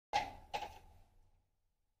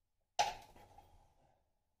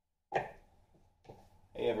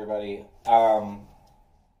Hey everybody, gonna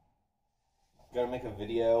make a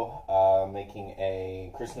video making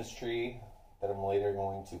a Christmas tree that I'm later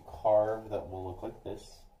going to carve that will look like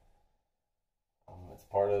this. It's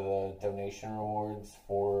part of the donation rewards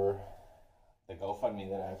for the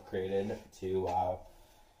GoFundMe that I've created to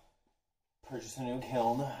purchase a new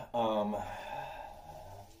kiln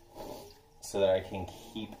so that I can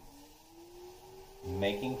keep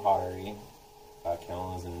making pottery.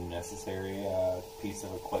 Kiln is a necessary piece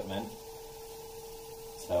of equipment.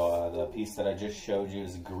 So the piece that I just showed you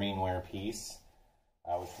is a greenware piece,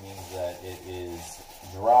 which means that it is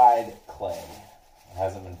dried clay. It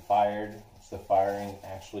hasn't been fired, so firing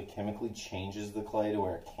actually chemically changes the clay to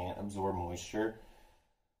where it can't absorb moisture.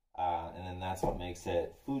 And then that's what makes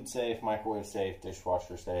it food safe, microwave safe,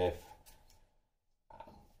 dishwasher safe.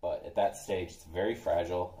 But at that stage, it's very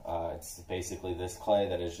fragile. It's basically this clay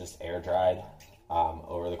that is just air dried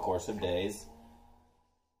over the course of days.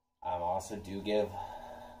 I also do give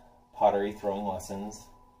pottery throwing lessons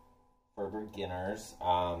for beginners.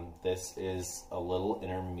 This is a little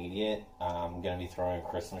intermediate. I'm going to be throwing a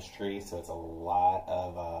Christmas tree, so it's a lot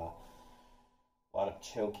of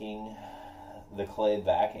choking the clay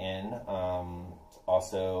back in. It's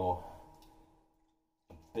also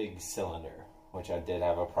a big cylinder, which I did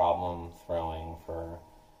have a problem throwing for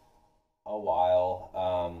a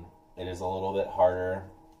while. It is a little bit harder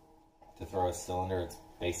to throw a cylinder. It's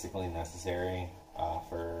basically necessary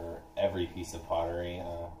for every piece of pottery,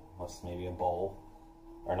 plus maybe a bowl,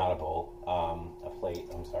 or not a bowl, a plate,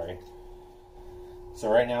 I'm sorry. So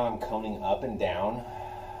right now I'm coning up and down.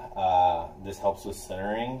 This helps with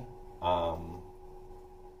centering.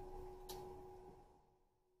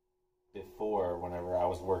 Before, whenever I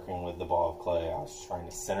was working with the ball of clay, I was trying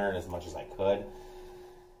to center it as much as I could.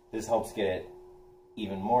 This helps get it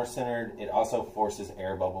even more centered. It also forces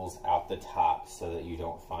air bubbles out the top so that you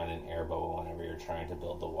don't find an air bubble whenever you're trying to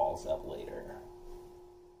build the walls up later.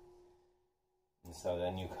 And so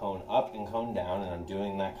then you cone up and cone down, and I'm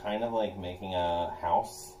doing that kind of like making a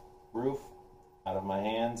house roof out of my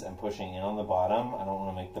hands and pushing in on the bottom. I don't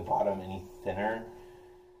want to make the bottom any thinner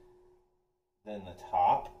than the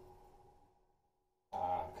top,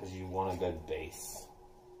 because you want a good base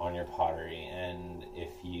on your pottery, and if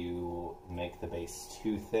you make the base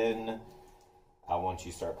too thin, once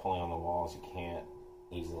you start pulling on the walls, you can't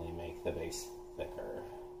easily make the base thicker.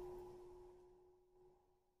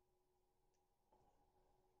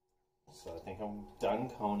 So I think I'm done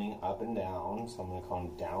coning up and down, so I'm going to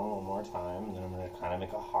cone down one more time, and then I'm going to kind of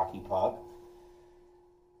make a hockey puck.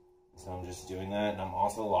 So I'm just doing that, and I'm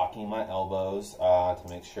also locking my elbows to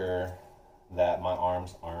make sure that my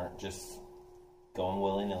arms aren't just going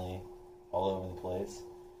willy-nilly all over the place.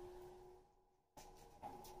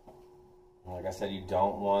 And like I said, you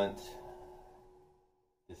don't want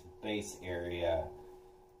this base area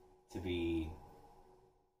to be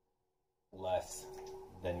less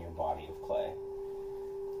than your body of clay.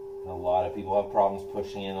 And a lot of people have problems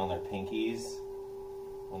pushing in on their pinkies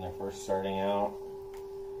when they're first starting out.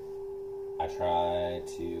 I try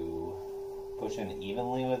to push in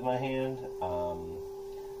evenly with my hand,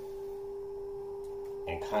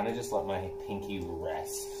 and kind of just let my pinky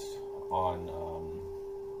rest on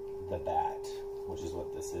the bat, which is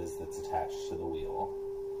what this is that's attached to the wheel.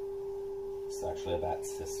 It's actually a bat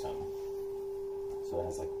system, so it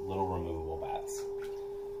has like little removable bats.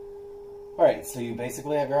 Alright, so you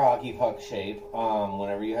basically have your hockey puck shape.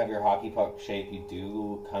 Whenever you have your hockey puck shape, you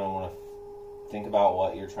do kind of want to think about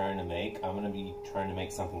what you're trying to make. I'm going to be trying to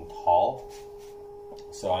make something tall,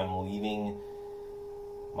 so I'm leaving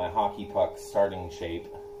my hockey puck starting shape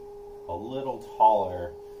a little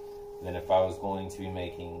taller than if I was going to be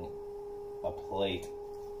making a plate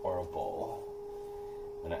or a bowl.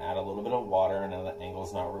 I'm going to add a little bit of water. I know the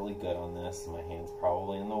angle's not really good on this, and my hand's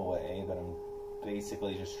probably in the way, but I'm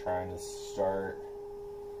basically just trying to start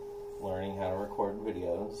learning how to record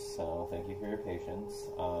videos, so thank you for your patience.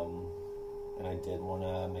 And I did want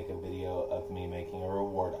to make a video of me making a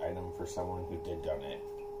reward item for someone who did donate.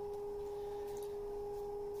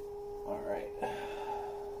 Alright,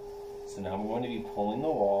 so now I'm going to be pulling the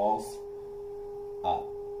walls up.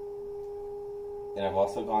 And I've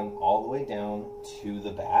also gone all the way down to the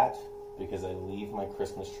bat because I leave my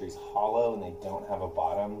Christmas trees hollow and they don't have a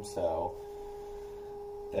bottom, so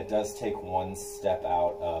that does take one step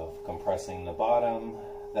out of compressing the bottom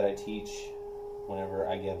that I teach whenever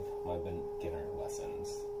I give my beginner lessons.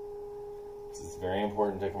 It's very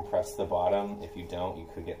important to compress the bottom. If you don't, you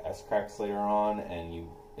could get S-cracks later on, and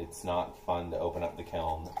it's not fun to open up the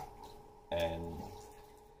kiln and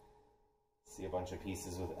see a bunch of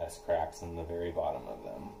pieces with S-cracks in the very bottom of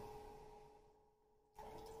them.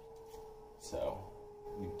 So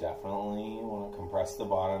you definitely want to compress the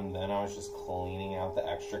bottom. Then I was just cleaning out the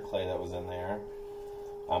extra clay that was in there.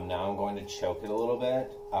 Now I'm going to choke it a little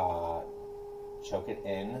bit, choke it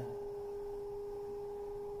in,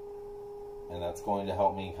 and that's going to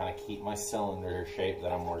help me kind of keep my cylinder shape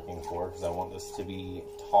that I'm working for, because I want this to be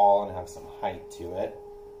tall and have some height to it.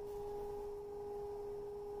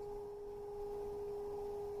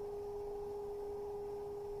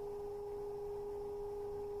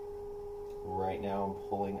 Right now I'm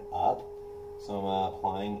pulling up, so I'm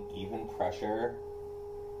applying even pressure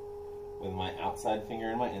with my outside finger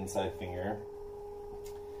and my inside finger.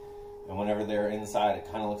 And whenever they're inside, it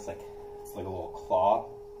kind of looks like it's like a little claw.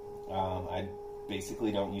 I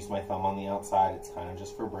basically don't use my thumb on the outside. It's kind of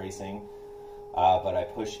just for bracing. But I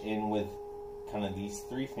push in with kind of these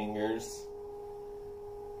three fingers,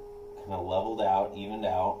 kind of leveled out, evened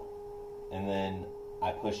out, and then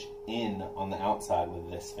I push in on the outside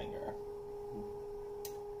with this finger.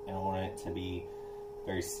 And I want it to be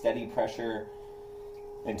very steady pressure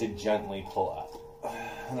and to gently pull up.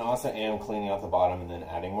 And I also am cleaning out the bottom and then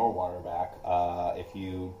adding more water back. If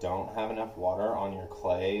you don't have enough water on your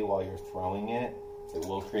clay while you're throwing it, it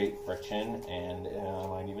will create friction, and I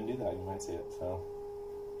might even do that. You might see it. So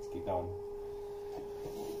let's keep going.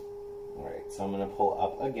 Alright, so I'm going to pull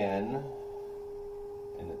up again,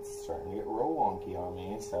 and it's starting to get real wonky on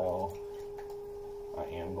me, so I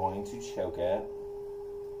am going to choke it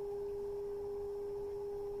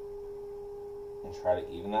and try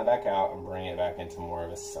to even that back out and bring it back into more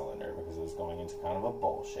of a cylinder, because it was going into kind of a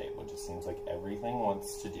bowl shape, which it seems like everything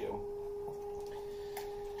wants to do.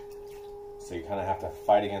 So you kind of have to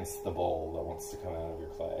fight against the bowl that wants to come out of your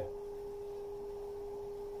clay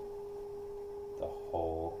the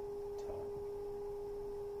whole time.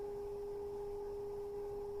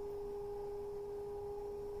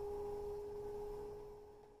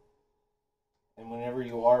 And whenever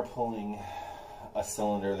you are pulling a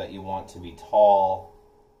cylinder that you want to be tall,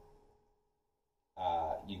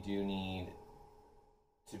 you do need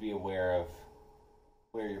to be aware of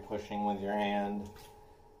where you're pushing with your hand,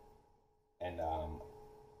 and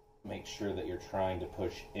make sure that you're trying to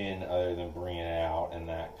push in other than bringing it out, and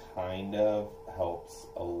that kind of helps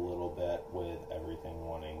a little bit with everything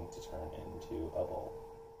wanting to turn into a bowl.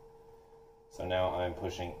 So now I'm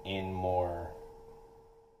pushing in more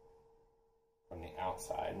from the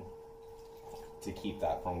outside to keep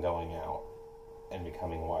that from going out and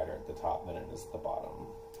becoming wider at the top than it is at the bottom.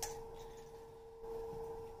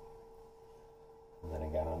 And then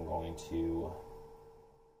again, I'm going to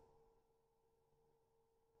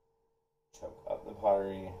choke up the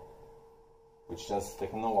pottery, which does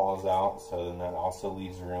thicken the walls out, so then that also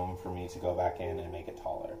leaves room for me to go back in and make it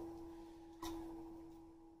taller.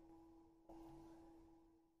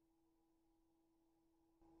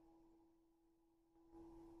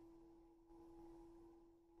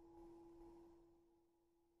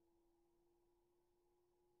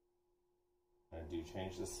 I do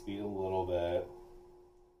change the speed a little bit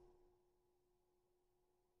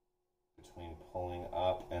between pulling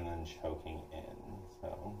up and then choking in.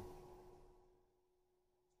 So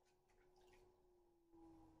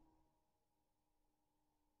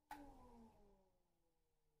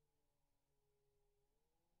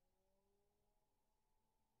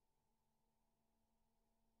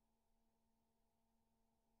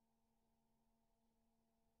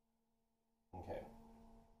okay.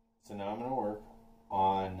 So now I'm going to work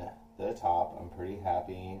on the top. I'm pretty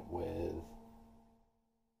happy with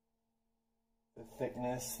the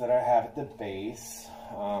thickness that I have at the base.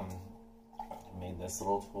 I made this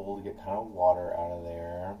little tool to get kind of water out of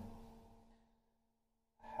there.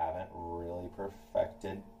 Haven't really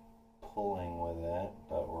perfected pulling with it,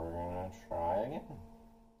 but we're going to try again.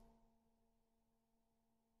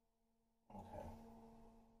 Okay.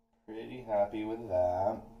 Pretty happy with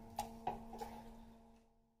that.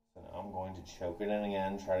 I'm going to choke it in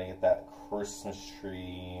again, try to get that Christmas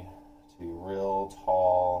tree to be real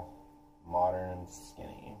tall, modern, and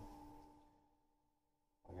skinny,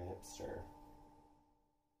 like a hipster.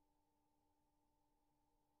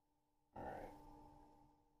 Alright.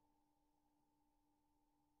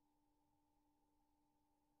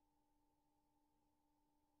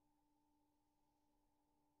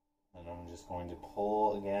 And I'm just going to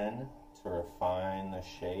pull again to refine the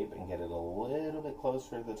shape and get it a little bit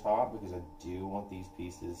closer to the top, because I do want these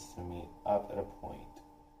pieces to meet up at a point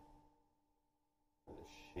for the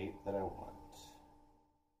shape that I want.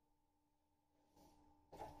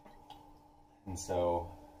 And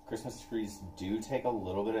so Christmas trees do take a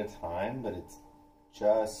little bit of time, but it's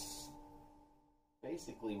just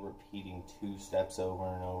basically repeating 2 steps over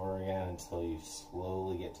and over again until you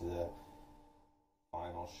slowly get to the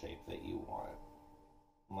final shape that you want.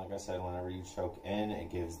 And like I said, whenever you choke in, it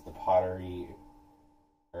gives the pottery,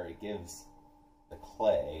 or it gives the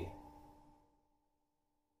clay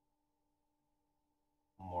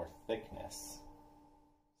more thickness.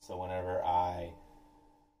 So whenever I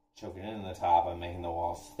choke it in the top, I'm making the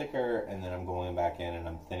walls thicker, and then I'm going back in and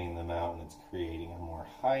I'm thinning them out, and it's creating a more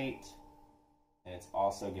height. And it's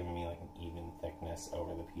also giving me like an even thickness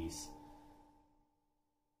over the piece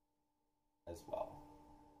as well.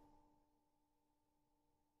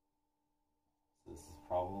 So this is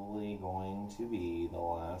probably going to be the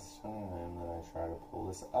last time that I try to pull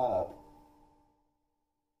this up.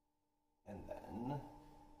 And then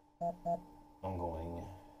I'm going to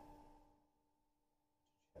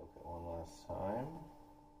choke it one last time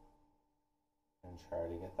and try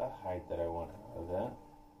to get the height that I want out of it.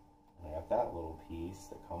 And I got that little piece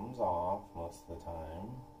that comes off most of the time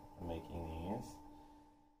I'm making these.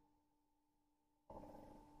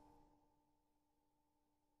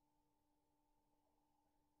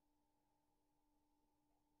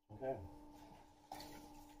 Okay.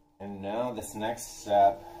 And now this next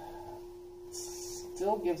step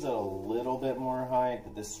still gives it a little bit more height,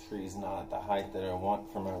 but this tree is not the height that I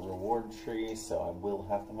want for my reward tree, so I will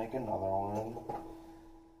have to make another one.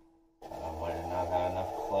 I might have not had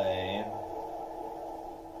enough clay.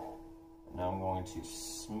 Now I'm going to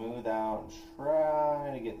smooth out and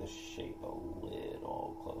try to get the shape a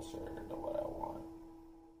little closer to what I want.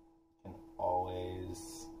 I can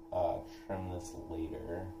always trim this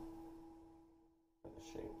later for the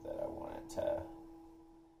shape that I want it to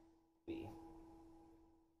be.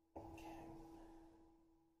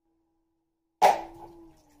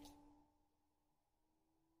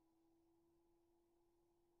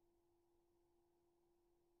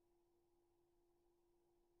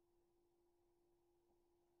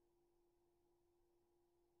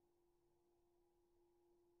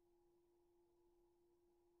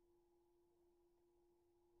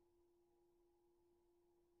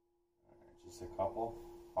 Just a couple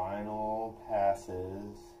final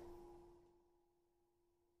passes.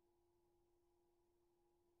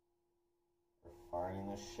 For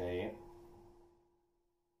finding the shape.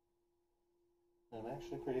 I'm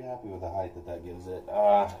actually pretty happy with the height that that gives it.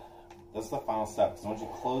 That's the final step, because once you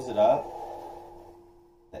close it up,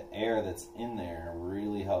 the air that's in there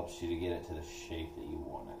really helps you to get it to the shape that you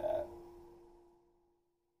want it at.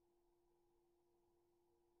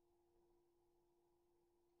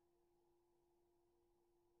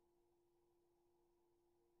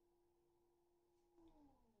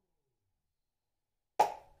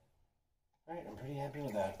 Alright, I'm pretty happy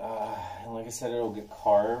with that. And like I said, it'll get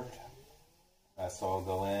carved. So I'll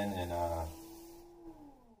go in and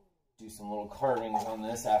do some little carvings on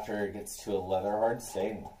this after it gets to a leather hard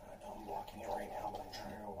state. I know I'm blocking it right now, but I'm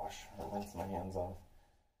trying to wash or rinse my hands off.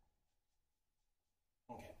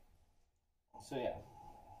 Okay. So yeah,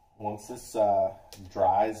 once this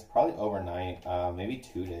dries, probably overnight, maybe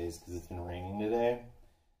 2 days, because it's been raining today.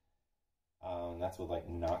 That's with like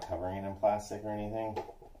not covering it in plastic or anything.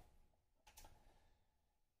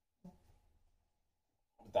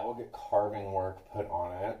 That will get carving work put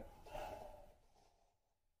on it.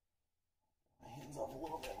 My hands off a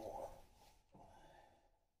little bit more.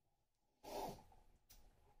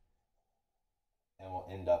 And we'll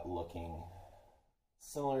end up looking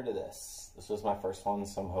similar to this. This was my first one,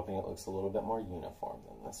 so I'm hoping it looks a little bit more uniform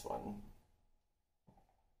than this one.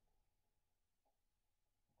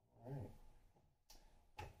 Alright.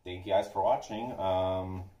 Thank you guys for watching.